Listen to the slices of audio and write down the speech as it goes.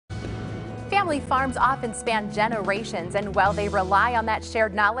Family farms often span generations, and while they rely on that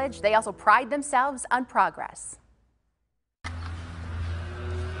shared knowledge, they also pride themselves on progress.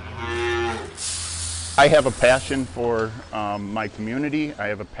 I have a passion for my community. I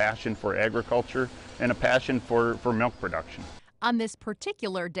have a passion for agriculture and a passion for milk production. On this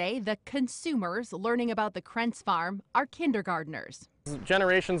particular day, the consumers learning about the Krentz farm are kindergartners. As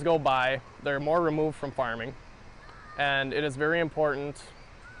generations go by, they're more removed from farming, and it is very important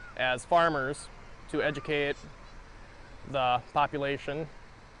as farmers to educate the population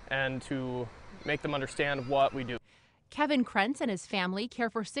and to make them understand what we do. Kevin Krentz and his family care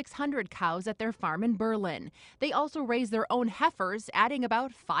for 600 cows at their farm in Berlin. They also raise their own heifers, adding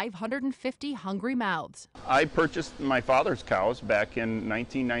about 550 hungry mouths. I purchased my father's cows back in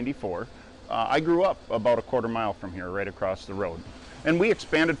 1994. I grew up about a quarter mile from here, right across the road. And we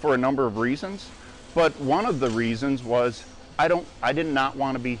expanded for a number of reasons, but one of the reasons was I did not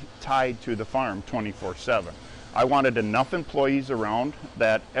want to be tied to the farm 24/7. I wanted enough employees around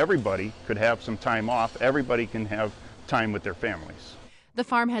that everybody could have some time off, everybody can have time with their families. The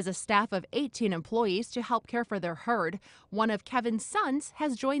farm has a staff of 18 employees to help care for their herd. One of Kevin's sons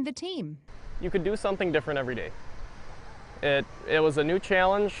has joined the team. You could do something different every day. It was a new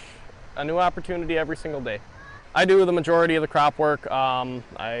challenge, a new opportunity every single day. I do the majority of the crop work.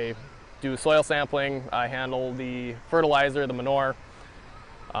 I do soil sampling, I handle the fertilizer, the manure.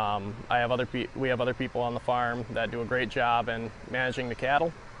 We have other people on the farm that do a great job in managing the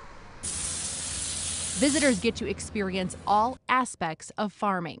cattle. Visitors get to experience all aspects of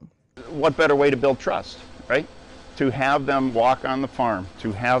farming. What better way to build trust, right? To have them walk on the farm,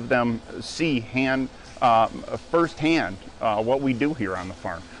 to have them see firsthand what we do here on the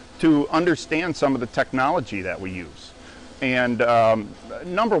farm, to understand some of the technology that we use. And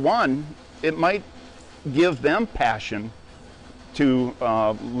number one, it might give them passion to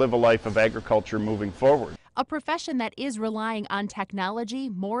live a life of agriculture moving forward. A profession that is relying on technology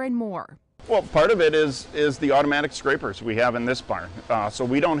more and more. Well, part of it is the automatic scrapers we have in this barn. So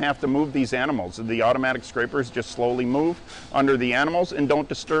we don't have to move these animals. The automatic scrapers just slowly move under the animals and don't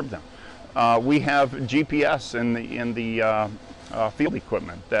disturb them. We have GPS in the field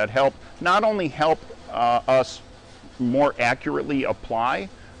equipment that not only help us more accurately apply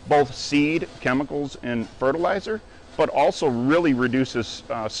both seed, chemicals, and fertilizer, but also really reduces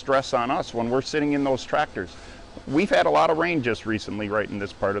stress on us when we're sitting in those tractors. We've had a lot of rain just recently right in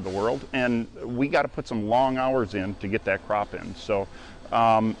this part of the world, and we got to put some long hours in to get that crop in. So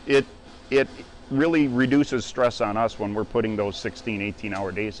it really reduces stress on us when we're putting those 16,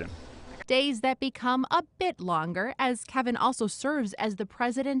 18-hour days in. Days that become a bit longer, as Kevin also serves as the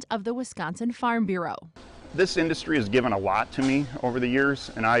president of the Wisconsin Farm Bureau. This industry has given a lot to me over the years,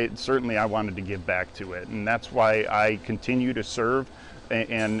 and I wanted to give back to it, and that's why I continue to serve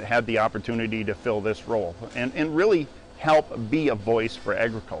and had the opportunity to fill this role and really help be a voice for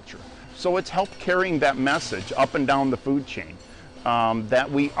agriculture. So it's helped carrying that message up and down the food chain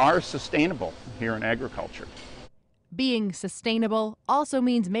that we are sustainable here in agriculture. Being sustainable also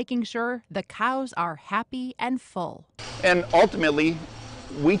means making sure the cows are happy and full. And ultimately,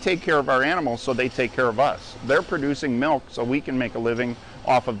 we take care of our animals so they take care of us. They're producing milk so we can make a living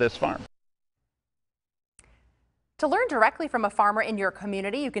off of this farm. To learn directly from a farmer in your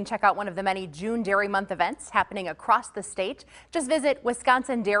community, you can check out one of the many June Dairy Month events happening across the state. Just visit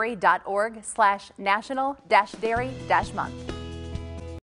wisconsindairy.org/national-dairy-month.